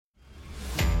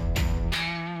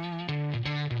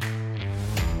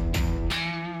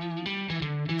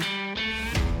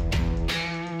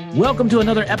Welcome to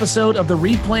another episode of the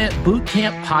Replant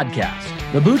Bootcamp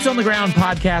Podcast, the Boots on the Ground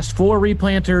podcast for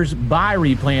replanters by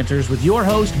replanters with your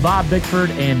host, Bob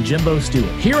Bickford and Jimbo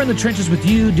Stewart. Here in the trenches with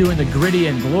you doing the gritty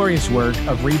and glorious work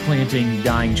of replanting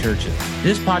dying churches.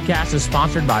 This podcast is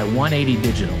sponsored by 180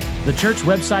 Digital, the church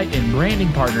website and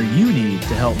branding partner you need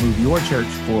to help move your church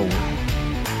forward.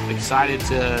 Excited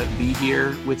to be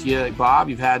here with you, Bob.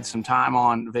 You've had some time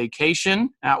on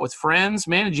vacation out with friends.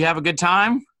 Man, did you have a good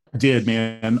time? I did,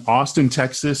 man. Austin,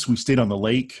 Texas. We stayed on the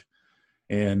lake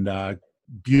and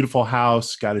beautiful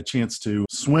house. Got a chance to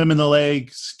swim in the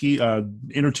lake, ski,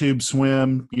 inner tube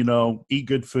swim, eat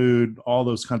good food, all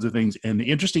those kinds of things. And the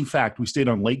interesting fact, we stayed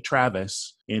on Lake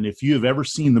Travis. And if you have ever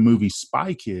seen the movie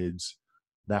Spy Kids,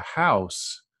 the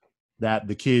house that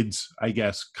the kids, I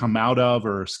guess, come out of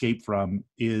or escape from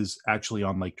is actually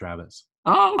on Lake Travis.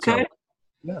 Oh, okay.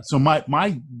 So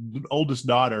my oldest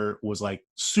daughter was like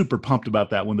super pumped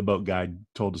about that when the boat guide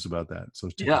told us about that. So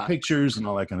took the pictures and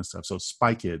all that kind of stuff. So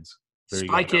Spy Kids.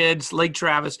 Spy Kids, Lake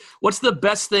Travis. What's the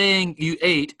best thing you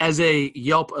ate as a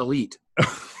Yelp elite?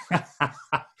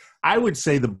 I would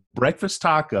say the breakfast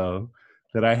taco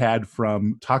that I had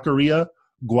from Taqueria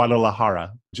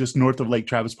Guadalajara, just north of Lake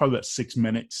Travis, probably about 6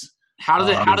 minutes. How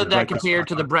did that compare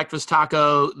to the breakfast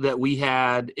taco that we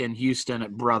had in Houston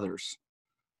at Brothers?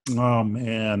 Oh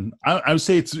man, I would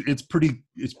say it's pretty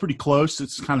close.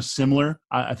 It's kind of similar.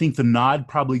 I think the nod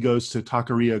probably goes to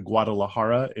Taqueria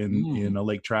Guadalajara in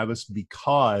Lake Travis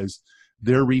because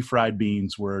their refried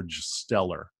beans were just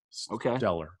stellar. Okay,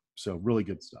 stellar. So really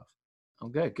good stuff.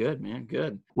 Okay, good, man,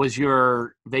 good. Was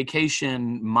your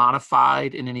vacation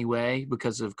modified in any way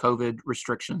because of COVID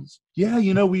restrictions? Yeah,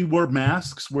 we wore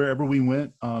masks wherever we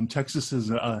went. Texas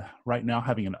is right now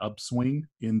having an upswing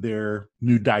in their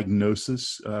new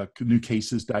new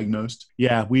cases diagnosed.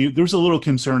 Yeah, there was a little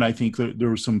concern. I think that there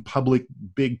were some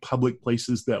big public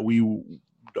places that we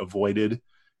avoided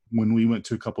when we went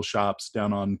to a couple shops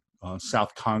down on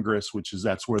South Congress,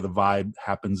 that's where the vibe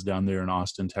happens down there in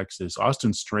Austin, Texas.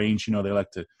 Austin's strange, they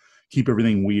like to keep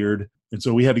everything weird. And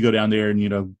so we had to go down there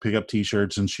and, pick up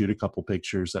t-shirts and shoot a couple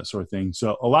pictures, that sort of thing.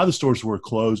 So a lot of the stores were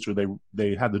closed or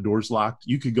they had the doors locked.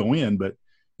 You could go in, but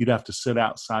you'd have to sit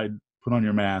outside, put on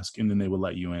your mask, and then they would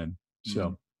let you in.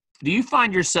 So do you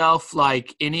find yourself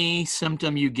like any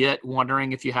symptom you get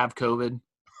wondering if you have COVID?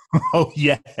 Oh,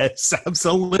 yes,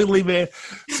 absolutely, man.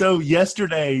 So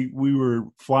yesterday we were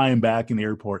flying back in the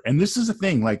airport, and this is the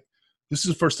thing, this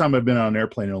is the first time I've been on an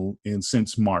airplane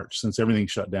since March, since everything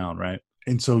shut down, right?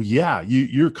 And so, yeah,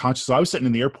 you're conscious. So I was sitting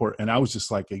in the airport, and I was just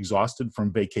exhausted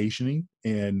from vacationing,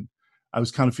 and I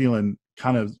was kind of feeling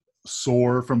kind of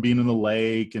sore from being in the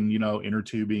lake and, inner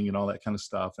tubing and all that kind of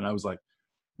stuff. And I was like,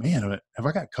 man, have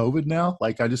I got COVID now?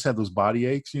 I just had those body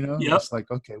aches, Yep. It's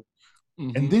okay.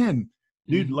 Mm-hmm. And then,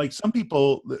 dude, some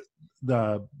people,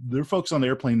 there are folks on the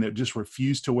airplane that just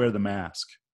refuse to wear the mask,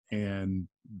 and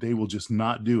they will just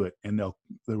not do it. And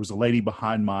there was a lady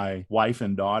behind my wife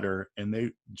and daughter,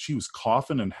 and she was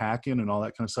coughing and hacking and all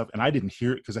that kind of stuff. And I didn't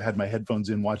hear it because I had my headphones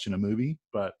in watching a movie.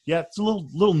 But yeah, it's a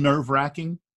little nerve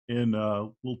wracking and a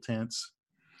little tense.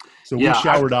 So we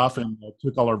showered off and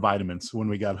took all our vitamins when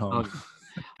we got home.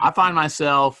 I find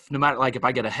myself, no matter if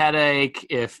I get a headache,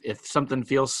 if something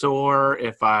feels sore,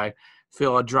 if I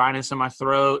feel a dryness in my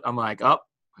throat, I'm like, oh,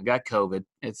 I got COVID.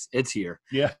 It's here.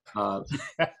 Yeah.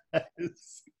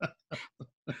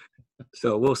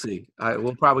 So we'll see.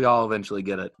 We'll probably all eventually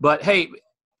get it. But hey,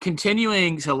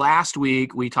 continuing to last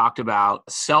week, we talked about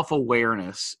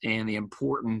self-awareness and the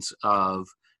importance of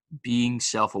being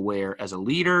self-aware as a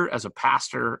leader, as a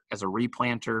pastor, as a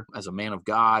replanter, as a man of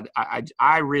God.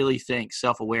 I really think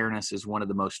self-awareness is one of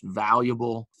the most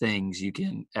valuable things you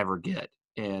can ever get.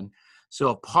 And so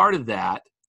a part of that,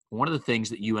 one of the things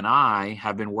that you and I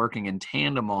have been working in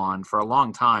tandem on for a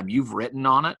long time, you've written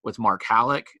on it with Mark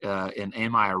Halleck in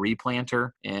Am I a Replanter?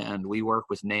 And we work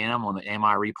with NAM on the Am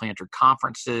I a Replanter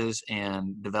conferences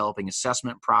and developing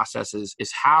assessment processes,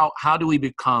 is how do we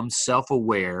become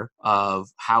self-aware of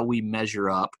how we measure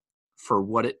up for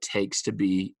what it takes to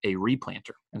be a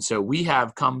replanter. And so we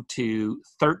have come to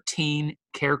 13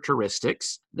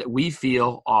 characteristics that we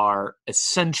feel are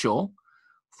essential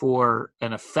for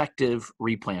an effective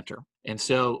replanter. And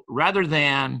so rather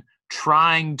than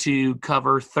trying to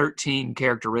cover 13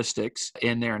 characteristics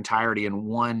in their entirety in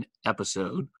one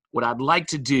episode, what I'd like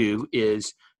to do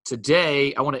is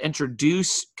today I want to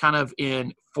introduce kind of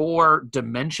in 4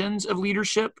 dimensions of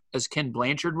leadership, as Ken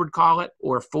Blanchard would call it,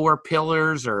 or 4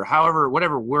 pillars, or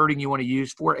whatever wording you want to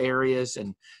use, 4 areas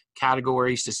and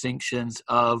categories, distinctions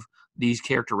of these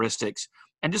characteristics,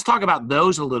 and just talk about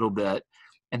those a little bit.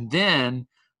 And then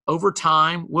over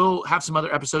time, we'll have some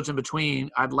other episodes in between.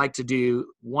 I'd like to do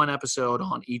one episode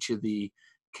on each of the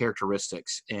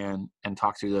characteristics and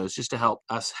talk through those, just to help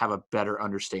us have a better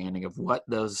understanding of what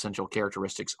those essential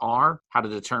characteristics are, how to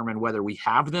determine whether we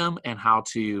have them, and how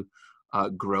to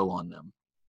grow on them.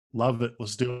 Love it.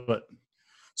 Let's do it.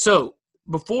 So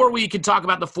before we can talk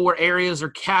about the 4 areas or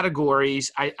categories,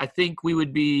 I think we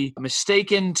would be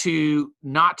mistaken to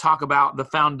not talk about the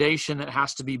foundation that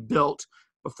has to be built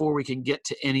before we can get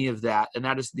to any of that, and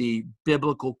that is the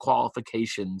biblical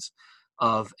qualifications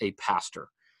of a pastor.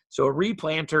 So a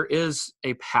replanter is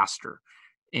a pastor,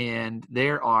 and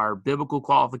there are biblical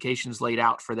qualifications laid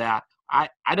out for that. I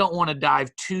don't want to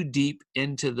dive too deep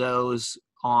into those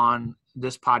on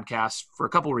this podcast for a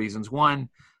couple reasons. One,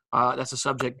 that's a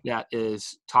subject that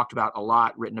is talked about a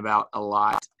lot, written about a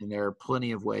lot, and there are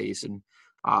plenty of ways. And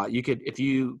you could, if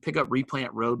you pick up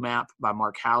Replant Roadmap by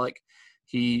Mark Halleck,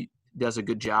 he does a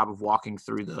good job of walking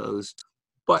through those.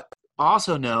 But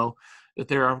also know that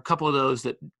there are a couple of those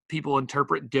that people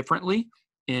interpret differently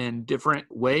in different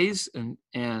ways, and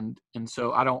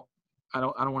so I don't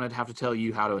want to have to tell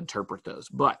you how to interpret those.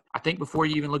 But I think before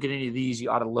you even look at any of these, you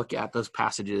ought to look at those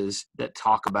passages that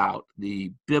talk about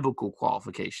the biblical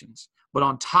qualifications. But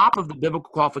on top of the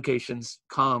biblical qualifications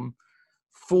come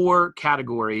 4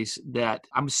 categories that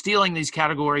I'm stealing these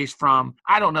categories from.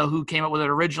 I don't know who came up with it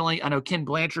originally. I know Ken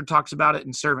Blanchard talks about it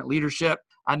in Servant Leadership.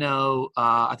 I know,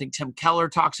 I think Tim Keller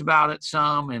talks about it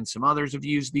some, and some others have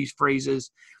used these phrases.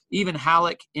 Even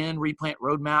Halleck in Replant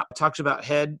Roadmap talks about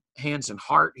head, hands, and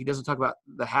heart. He doesn't talk about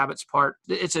the habits part.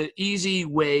 It's an easy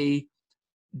way,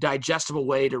 digestible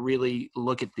way to really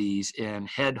look at these in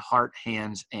head, heart,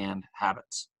 hands, and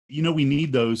habits. We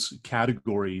need those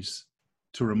categories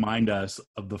to remind us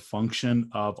of the function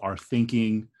of our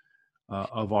thinking,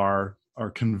 of our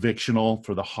convictional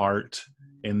for the heart,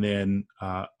 and then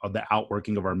of the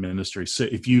outworking of our ministry. So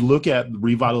if you look at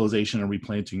revitalization and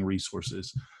replanting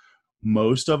resources,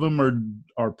 most of them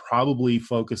are probably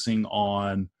focusing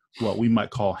on what we might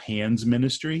call hands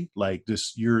ministry. Like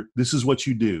this is what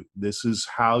you do. This is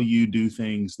how you do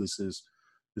things. This is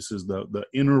the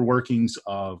inner workings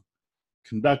of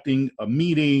conducting a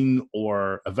meeting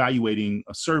or evaluating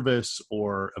a service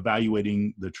or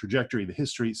evaluating the trajectory, the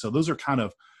history. So those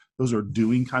are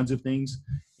doing kinds of things.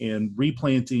 And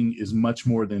replanting is much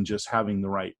more than just having the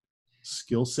right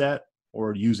skill set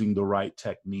or using the right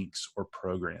techniques or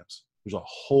programs. There's a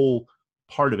whole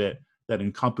part of it that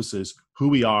encompasses who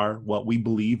we are, what we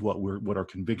believe, what our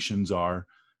convictions are,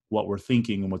 what we're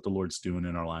thinking, and what the Lord's doing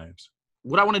in our lives.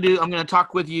 What I want to do, I'm going to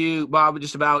talk with you, Bob,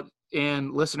 just about,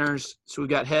 and listeners. So we've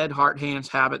got head, heart, hands,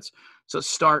 habits. So let's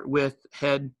start with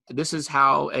head. This is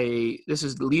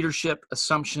leadership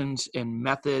assumptions and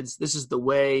methods. This is the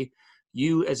way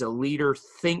you as a leader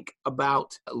think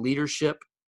about leadership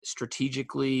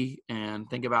strategically and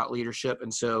think about leadership.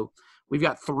 And so we've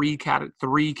got three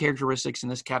characteristics in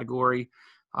this category.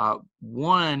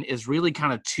 One is really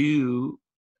kind of 2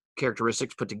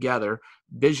 characteristics put together: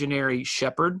 visionary,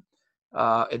 shepherd.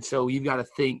 And so you've got to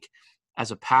think as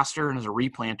a pastor and as a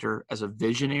replanter as a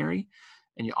visionary,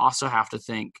 and you also have to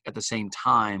think at the same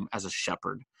time as a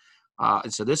shepherd.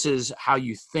 And so this is how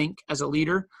you think as a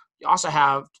leader. You also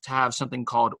have to have something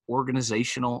called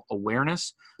organizational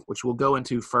awareness, which we'll go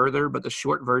into further, but the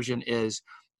short version is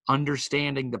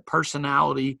understanding the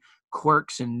personality,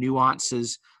 quirks, and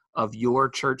nuances of your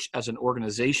church as an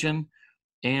organization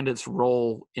and its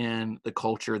role in the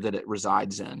culture that it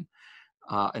resides in.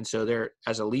 And so there,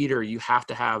 as a leader, you have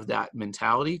to have that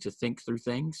mentality to think through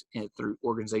things through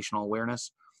organizational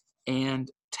awareness and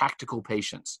tactical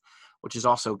patience, which is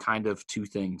also kind of 2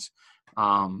 things.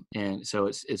 And so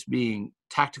it's being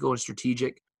tactical and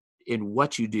strategic in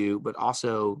what you do, but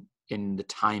also in the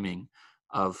timing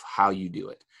of how you do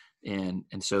it. And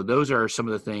so those are some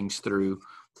of the things through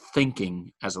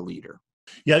thinking as a leader.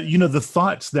 Yeah, the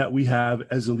thoughts that we have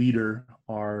as a leader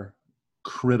are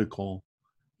critical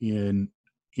in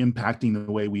impacting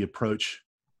the way we approach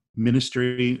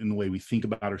ministry and the way we think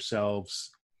about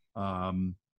ourselves,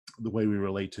 the way we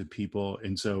relate to people.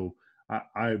 And so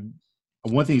one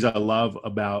of the things I love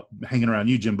about hanging around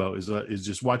you, Jimbo, is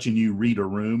just watching you read a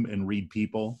room and read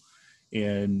people.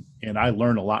 And I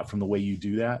learn a lot from the way you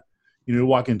do that. You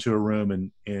walk into a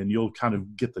room and you'll kind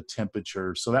of get the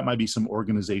temperature. So that might be some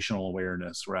organizational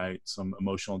awareness, right? Some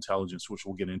emotional intelligence, which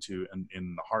we'll get into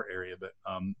in the heart area, but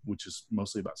which is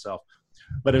mostly about self.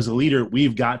 But as a leader,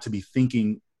 we've got to be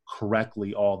thinking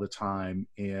correctly all the time.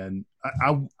 And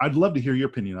I'd love to hear your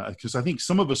opinion, because I think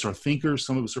some of us are thinkers,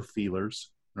 some of us are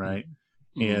feelers, right?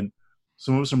 Mm-hmm. And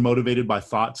some of us are motivated by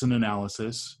thoughts and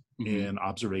analysis and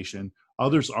observation.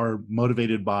 Others are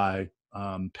motivated by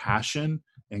passion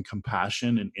and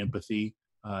compassion and empathy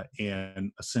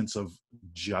and a sense of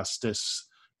justice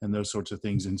and those sorts of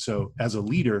things. And so as a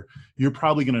leader, you're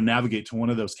probably going to navigate to one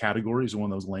of those categories or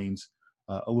one of those lanes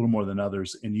a little more than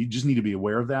others. And you just need to be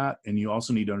aware of that. And you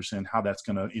also need to understand how that's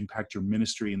going to impact your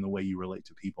ministry and the way you relate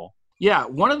to people. Yeah,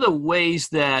 one of the ways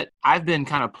that I've been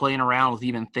kind of playing around with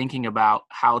even thinking about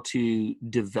how to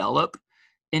develop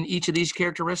in each of these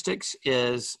characteristics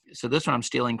is, so this one I'm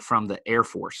stealing from the Air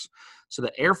Force. So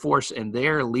the Air Force and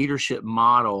their leadership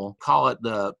model, call it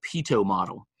the PITO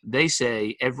model. They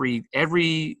say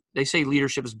they say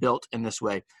leadership is built in this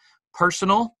way: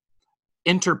 personal,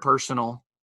 interpersonal,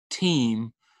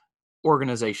 team,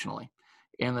 organizationally,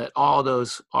 and that all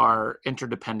those are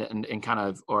interdependent and kind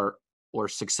of or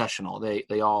successional.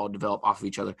 They all develop off of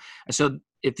each other. And so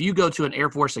if you go to an Air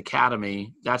Force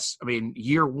Academy,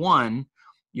 year one,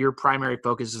 your primary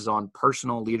focus is on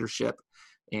personal leadership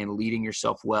and leading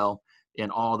yourself well in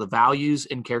all the values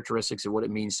and characteristics of what it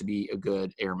means to be a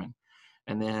good airman.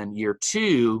 And then year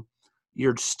two,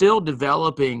 you're still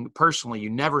developing personally. You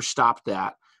never stopped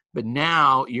that. But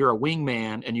now you're a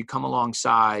wingman and you come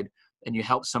alongside and you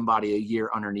help somebody a year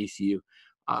underneath you.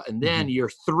 And then year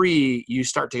three, you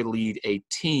start to lead a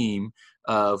team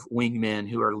of wingmen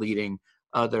who are leading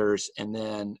others. And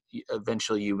then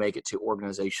eventually you make it to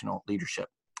organizational leadership.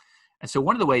 And so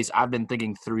one of the ways I've been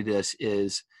thinking through this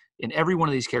is in every one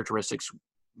of these characteristics,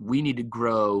 we need to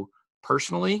grow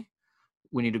personally.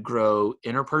 We need to grow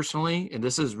interpersonally. And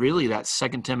this is really that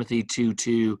 2 Timothy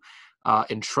 2:2,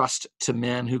 entrust to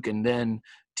men who can then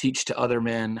teach to other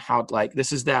men how,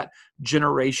 this is that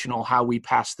generational, how we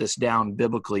pass this down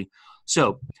biblically.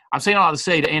 So I'm saying all to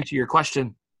say, to answer your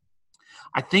question,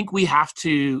 I think we have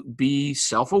to be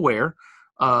self-aware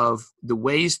of the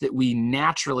ways that we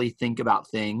naturally think about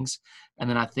things. And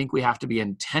then I think we have to be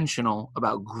intentional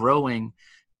about growing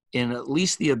in at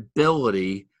least the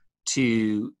ability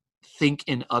to think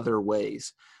in other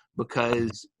ways,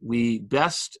 because we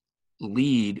best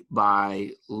lead by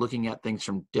looking at things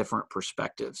from different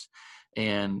perspectives.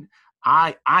 And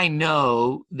I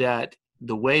know that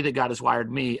the way that God has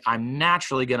wired me, I'm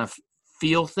naturally going to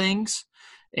feel things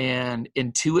and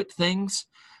intuit things.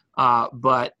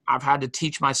 But I've had to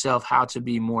teach myself how to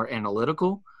be more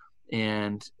analytical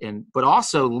but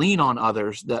also lean on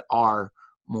others that are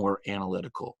more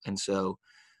analytical. And so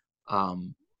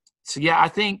yeah, I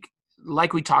think,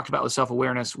 like we talked about with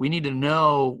self-awareness, we need to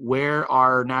know where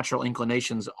our natural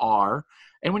inclinations are,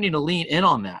 and we need to lean in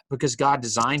on that because God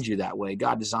designed you that way.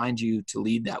 God designed you to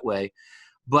lead that way,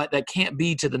 but that can't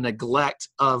be to the neglect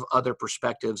of other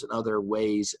perspectives and other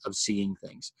ways of seeing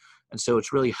things. And so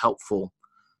it's really helpful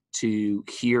to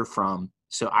hear from.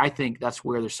 So I think that's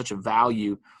where there's such a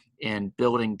value in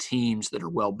building teams that are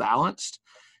well balanced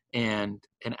and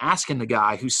asking the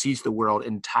guy who sees the world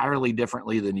entirely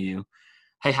differently than you,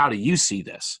 hey, how do you see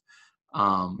this?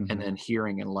 And then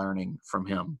hearing and learning from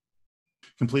him.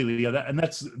 Completely. Yeah. And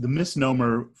that's the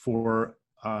misnomer for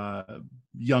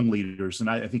young leaders. And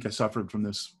I think I suffered from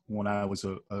this when I was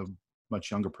a much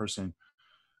younger person.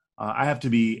 I have to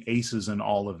be aces in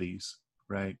all of these,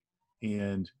 right?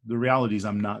 And the reality is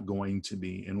I'm not going to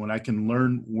be. And when I can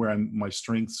learn where my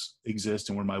strengths exist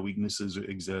and where my weaknesses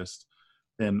exist,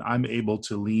 then I'm able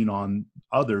to lean on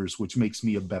others, which makes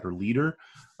me a better leader,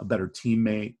 a better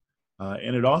teammate.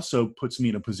 And it also puts me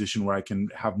in a position where I can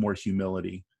have more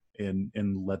humility and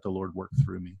let the Lord work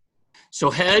through me. So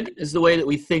head is the way that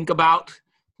we think about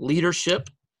leadership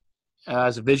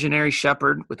as a visionary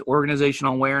shepherd with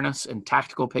organizational awareness and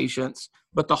tactical patience.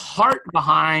 But the heart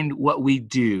behind what we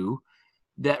do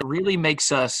that really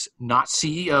makes us not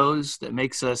CEOs, that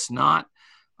makes us not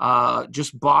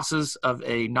just bosses of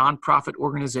a nonprofit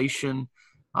organization,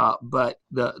 but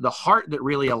the heart that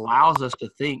really allows us to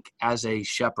think as a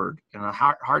shepherd, and a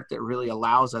heart that really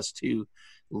allows us to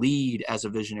lead as a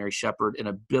visionary shepherd in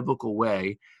a biblical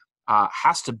way,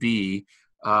 has to be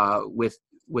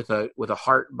with a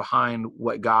heart behind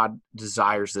what God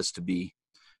desires this to be.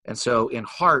 And so in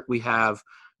heart, we have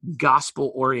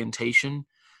gospel orientation,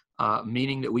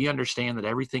 meaning that we understand that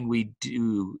everything we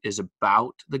do is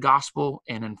about the gospel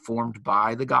and informed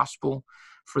by the gospel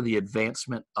for the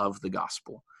advancement of the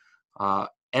gospel.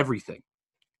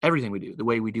 Everything we do, the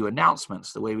way we do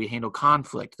announcements, the way we handle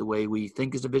conflict, the way we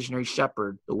think as a visionary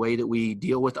shepherd, the way that we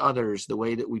deal with others, the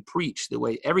way that we preach, the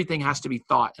way everything has to be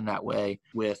thought in that way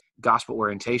with gospel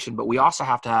orientation. But we also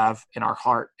have to have in our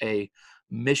heart a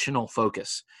missional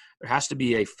focus. There has to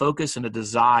be a focus and a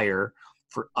desire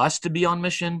for us to be on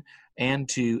mission and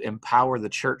to empower the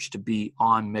church to be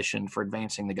on mission for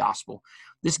advancing the gospel.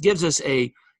 This gives us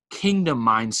a kingdom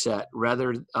mindset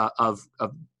rather of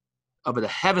of the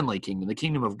heavenly kingdom, the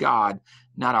kingdom of God,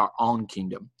 not our own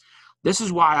kingdom. This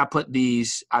is why I put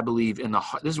these, I believe, in the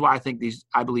heart. This is why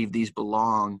I believe these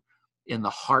belong in the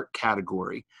heart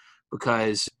category,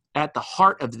 because at the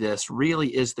heart of this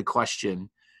really is the question,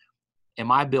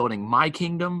 am I building my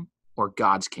kingdom or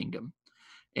God's kingdom?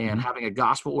 And having a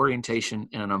gospel orientation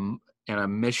and a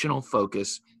missional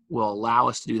focus will allow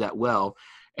us to do that well.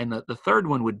 And the third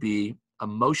one would be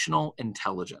emotional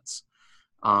intelligence.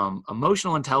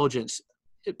 Emotional intelligence,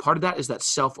 part of that is that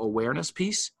self-awareness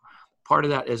piece. Part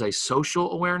of that is a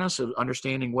social awareness of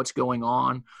understanding what's going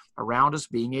on around us,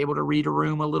 being able to read a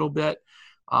room a little bit.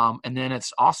 And then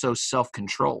it's also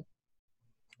self-control,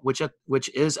 which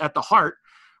is at the heart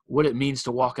what it means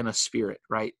to walk in a spirit,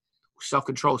 right?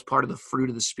 Self-control is part of the fruit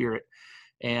of the Spirit.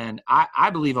 And I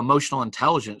believe emotional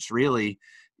intelligence really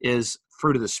is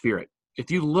fruit of the Spirit. If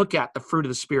you look at the fruit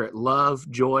of the Spirit, love,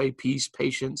 joy, peace,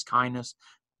 patience, kindness,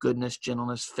 goodness,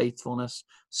 gentleness, faithfulness,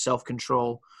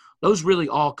 self-control, those really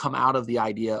all come out of the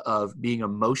idea of being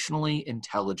emotionally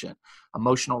intelligent,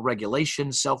 emotional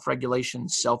regulation, self-regulation,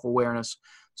 self-awareness,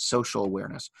 social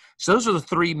awareness. So those are the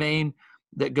three main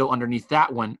that go underneath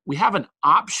that one. We have an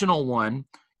optional one.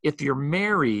 If you're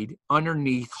married,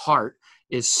 underneath heart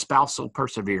is spousal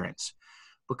perseverance,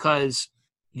 because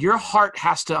your heart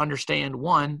has to understand,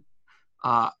 one,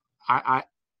 I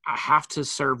have to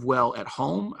serve well at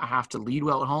home. I have to lead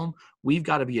well at home. We've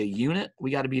got to be a unit.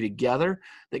 We got to be together.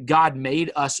 That God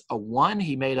made us a one.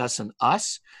 He made us an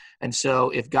us. And so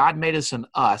if God made us an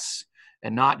us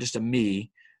and not just a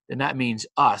me, then that means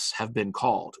us have been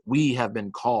called. We have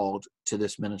been called to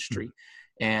this ministry.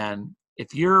 And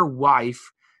if your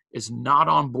wife is not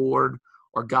on board,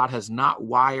 or God has not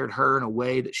wired her in a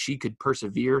way that she could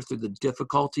persevere through the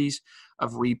difficulties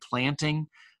of replanting,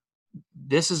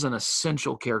 this is an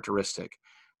essential characteristic.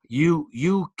 You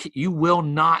will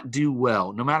not do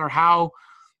well, no matter how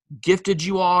gifted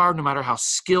you are, no matter how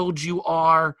skilled you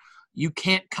are. You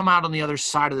can't come out on the other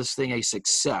side of this thing a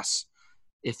success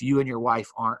if you and your wife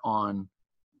aren't on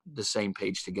the same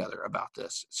page together about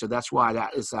this. So that's why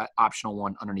that is that optional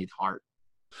one underneath heart.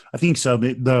 I think so.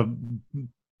 The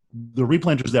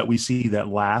replanters that we see that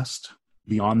last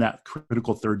beyond that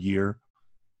critical third year,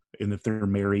 and if they're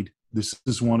married, this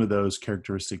is one of those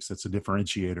characteristics that's a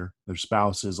differentiator. Their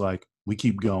spouse is like, we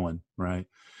keep going, right?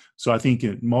 So I think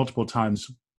multiple times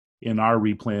in our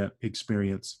replant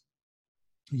experience,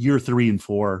 year 3 and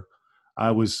 4,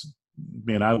 I was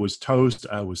toast.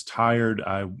 I was tired.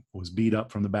 I was beat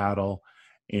up from the battle,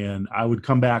 and I would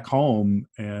come back home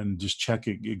and just check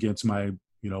it against my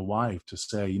wife to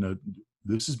say,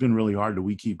 this has been really hard. Do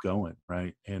we keep going,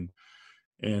 right? And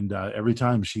every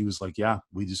time she was like, yeah,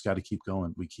 we just got to keep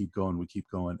going. We keep going. We keep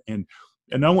going. And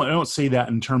I don't say that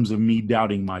in terms of me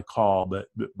doubting my call,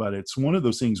 but it's one of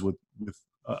those things with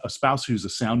a spouse who's a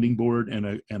sounding board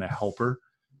and a helper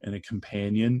and a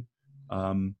companion.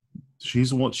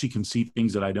 She's the one, she can see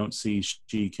things that I don't see.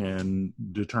 She can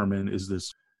determine,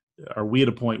 are we at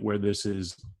a point where this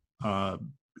is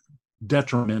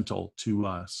detrimental to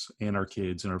us and our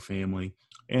kids and our family?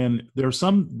 And there's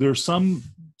some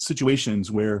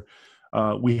situations where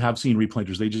we have seen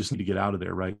replanters, they just need to get out of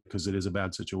there, right? Because it is a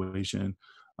bad situation.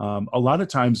 A lot of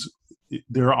times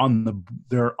they're on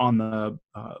the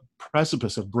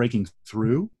precipice of breaking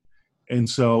through. And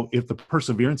so if the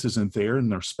perseverance isn't there in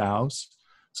their spouse,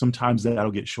 sometimes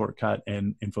that'll get shortcut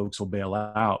and folks will bail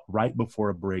out right before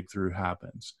a breakthrough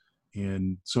happens.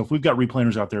 And so if we've got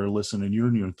replanters out there listening, you're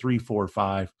in your 3, 4,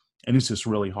 5, and it's just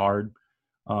really hard,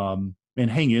 and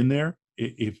hang in there.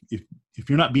 If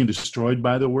you're not being destroyed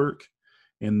by the work,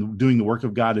 and doing the work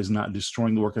of God is not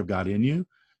destroying the work of God in you,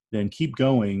 then keep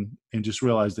going and just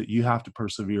realize that you have to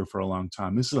persevere for a long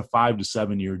time. This is a 5 to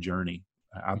 7 year journey.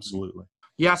 Absolutely.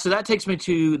 Yeah. So that takes me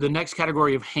to the next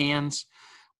category of hands,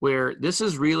 where this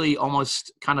is really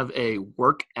almost kind of a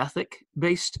work ethic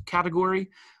based category,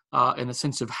 in the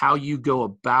sense of how you go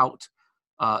about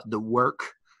the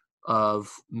work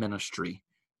of ministry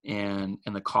and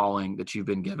the calling that you've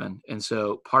been given. And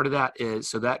so part of that is,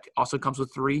 so that also comes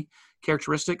with 3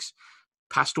 characteristics: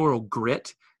 pastoral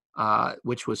grit,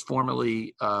 which was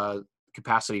formerly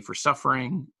capacity for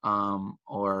suffering,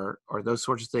 or those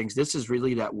sorts of things. This is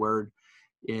really that word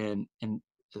in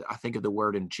I think of the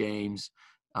word in James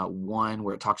 1,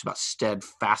 where it talks about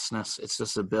steadfastness. It's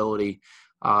this ability,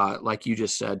 like you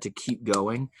just said, to keep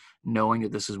going, knowing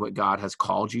that this is what God has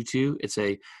called you to.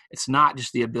 It's not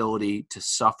just the ability to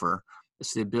suffer.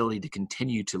 It's the ability to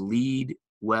continue to lead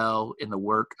well in the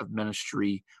work of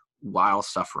ministry while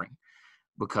suffering,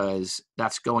 because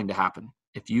that's going to happen.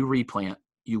 If you replant,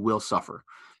 you will suffer.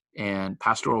 And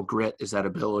pastoral grit is that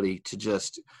ability to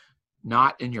just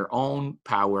not in your own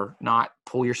power, not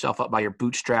pull yourself up by your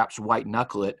bootstraps, white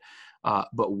knuckle it,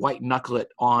 but white knuckle it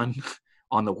on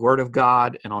the word of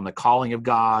God and on the calling of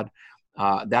God.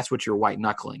 That's what you're white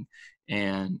knuckling,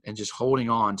 and just holding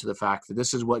on to the fact that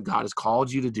this is what God has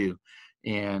called you to do.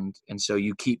 And so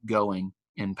you keep going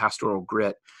in pastoral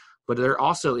grit. But there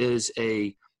also is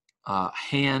a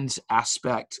hands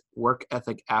aspect, work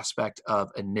ethic aspect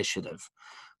of initiative.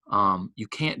 You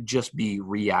can't just be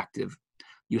reactive.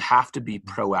 You have to be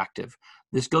proactive.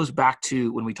 This goes back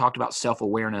to when we talked about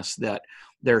self-awareness, that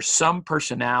there are some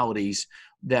personalities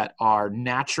that are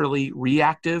naturally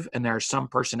reactive and there are some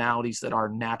personalities that are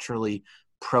naturally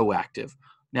proactive.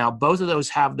 Now, both of those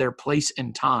have their place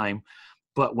in time,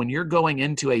 but when you're going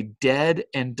into a dead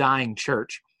and dying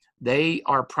church, they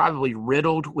are probably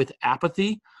riddled with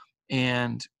apathy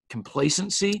and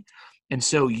complacency. And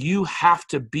so you have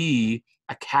to be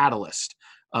a catalyst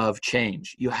of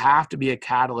change. You have to be a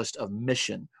catalyst of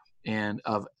mission and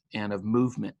of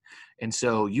movement. And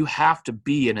so you have to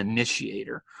be an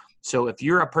initiator. So if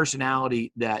you're a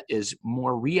personality that is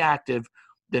more reactive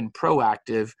than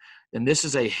proactive, then this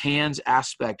is a hands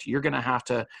aspect you're going to have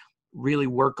to really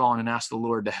work on and ask the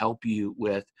Lord to help you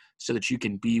with, so that you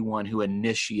can be one who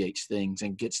initiates things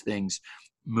and gets things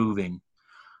moving.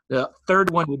 The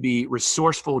third one would be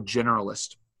resourceful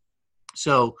generalist.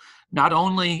 So not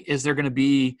only is there going to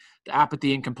be the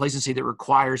apathy and complacency that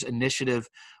requires initiative,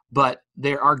 but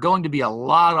there are going to be a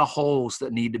lot of holes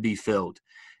that need to be filled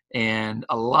and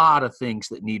a lot of things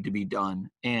that need to be done.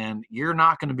 And you're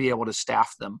not going to be able to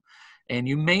staff them. And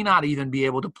you may not even be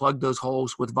able to plug those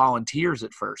holes with volunteers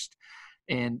at first.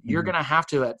 And you're going to have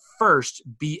to, at first,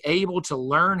 be able to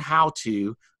learn how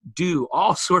to do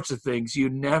all sorts of things you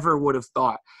never would have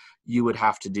thought you would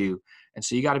have to do. And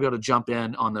so you got to be able to jump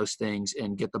in on those things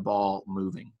and get the ball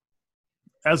moving.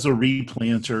 As a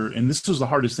replanter, and this was the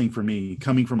hardest thing for me,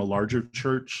 coming from a larger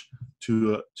church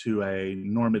to a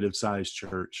normative sized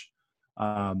church.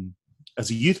 As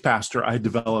a youth pastor, I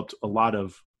developed a lot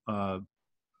of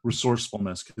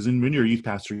resourcefulness, because when you're a youth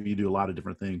pastor, you do a lot of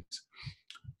different things.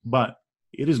 But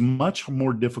it is much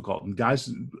more difficult. And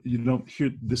guys, you don't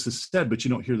hear this is said, but you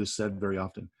don't hear this said very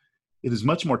often. It is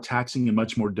much more taxing and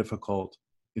much more difficult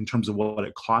in terms of what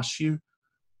it costs you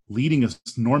leading a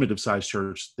normative sized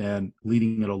church than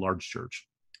leading at a large church,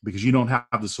 because you don't have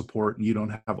the support and you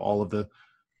don't have all of the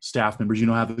staff members. You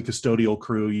don't have the custodial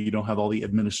crew. You don't have all the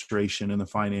administration and the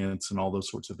finance and all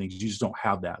those sorts of things. You just don't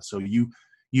have that. So you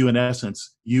in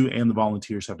essence, you and the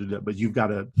volunteers have to do it, but you've got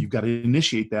to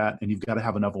initiate that, and you've got to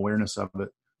have enough awareness of it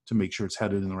to make sure it's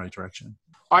headed in the right direction.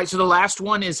 All right. So the last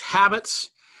one is habits.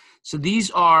 So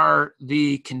these are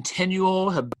the continual,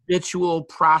 habitual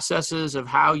processes of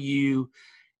how you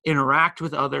interact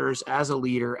with others as a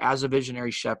leader, as a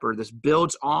visionary shepherd. This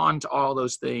builds on to all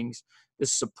those things.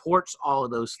 This supports all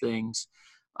of those things.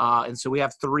 And so we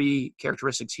have 3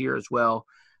 characteristics here as well.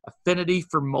 Affinity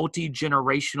for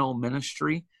multi-generational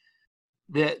ministry.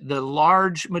 The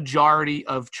large majority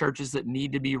of churches that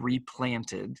need to be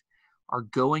replanted are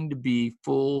going to be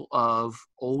full of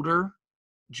older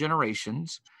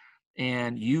generations,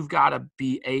 and you've got to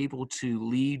be able to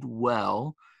lead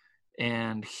well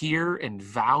and hear and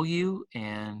value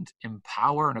and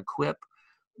empower and equip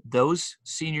those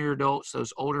senior adults,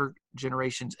 those older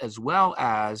generations, as well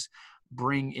as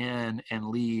bring in and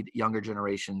lead younger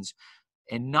generations,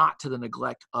 and not to the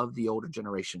neglect of the older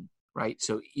generation, right?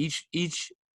 So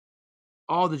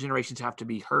all the generations have to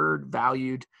be heard,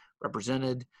 valued,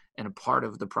 represented, and a part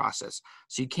of the process.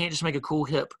 So you can't just make a cool,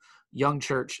 hip, young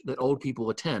church that old people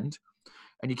attend,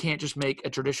 and you can't just make a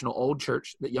traditional old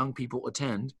church that young people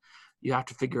attend. You have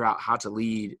to figure out how to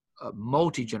lead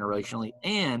multi-generationally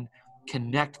and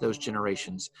connect those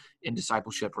generations in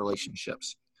discipleship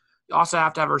relationships. You also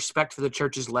have to have respect for the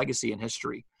church's legacy and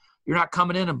history. You're not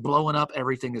coming in and blowing up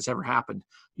everything that's ever happened.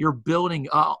 You're building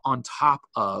on top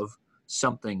of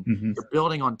something. Mm-hmm. You're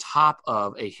building on top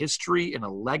of a history and a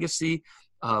legacy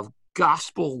of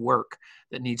gospel work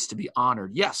that needs to be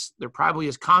honored. Yes, there probably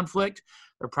is conflict.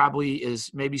 There probably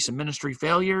is maybe some ministry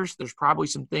failures. There's probably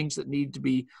some things that need to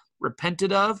be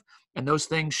repented of, and those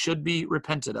things should be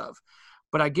repented of.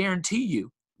 But I guarantee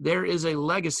you, there is a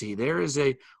legacy. There is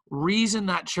a reason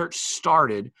that church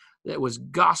started that was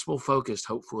gospel focused,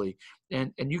 hopefully.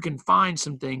 And you can find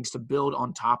some things to build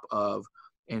on top of.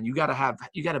 And you got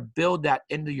to build that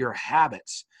into your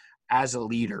habits as a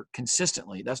leader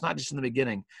consistently. That's not just in the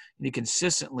beginning. You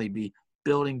consistently be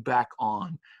building back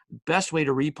on. Best way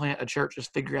to replant a church is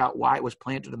figure out why it was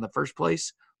planted in the first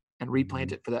place and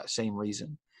replant it for that same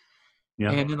reason.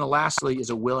 Yeah. And then the lastly is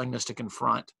a willingness to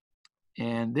confront.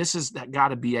 And this has got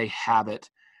to be a habit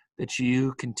that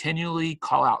you continually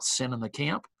call out sin in the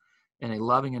camp in a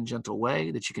loving and gentle way,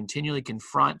 that you continually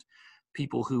confront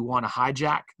people who want to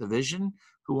hijack the vision,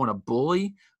 who want to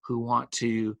bully, who want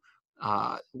to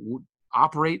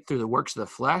operate through the works of the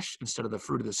flesh instead of the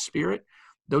fruit of the Spirit.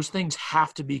 Those things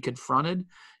have to be confronted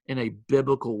in a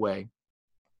biblical way.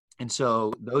 And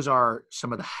so those are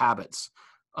some of the habits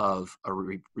of a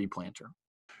replanter.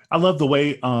 I love the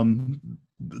way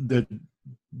that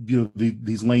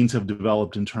these lanes have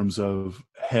developed in terms of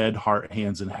head, heart,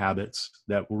 hands, and habits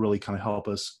that will really kind of help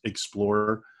us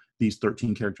explore these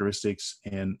 13 characteristics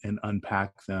and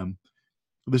unpack them.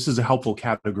 This is a helpful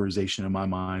categorization in my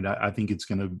mind. I think it's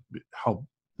going to help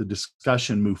the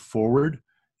discussion move forward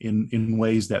in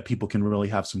ways that people can really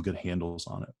have some good handles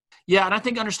on it. Yeah, and I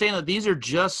think understand that these are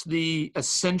just the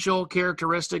essential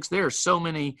characteristics. There are so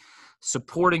many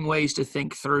supporting ways to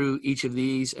think through each of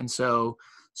these. And so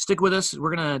stick with us.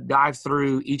 We're going to dive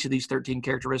through each of these 13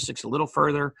 characteristics a little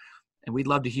further. And we'd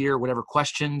love to hear whatever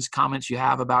questions, comments you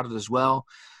have about it as well.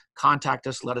 Contact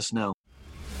us, let us know.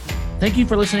 Thank you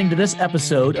for listening to this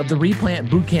episode of the Replant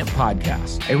Bootcamp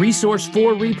Podcast, a resource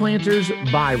for replanters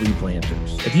by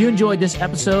replanters. If you enjoyed this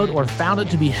episode or found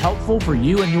it to be helpful for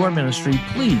you and your ministry,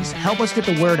 please help us get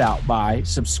the word out by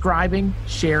subscribing,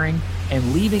 sharing,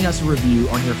 and leaving us a review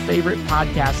on your favorite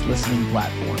podcast listening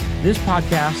platform. This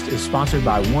podcast is sponsored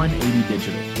by 180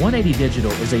 Digital. 180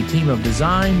 Digital is a team of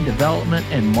design, development,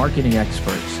 and marketing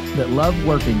experts that love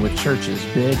working with churches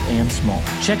big and small.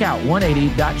 Check out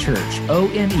 180.church,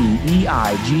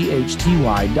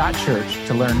 ONEEIGHTY.church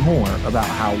to learn more about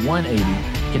how 180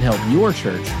 can help your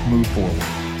church move forward.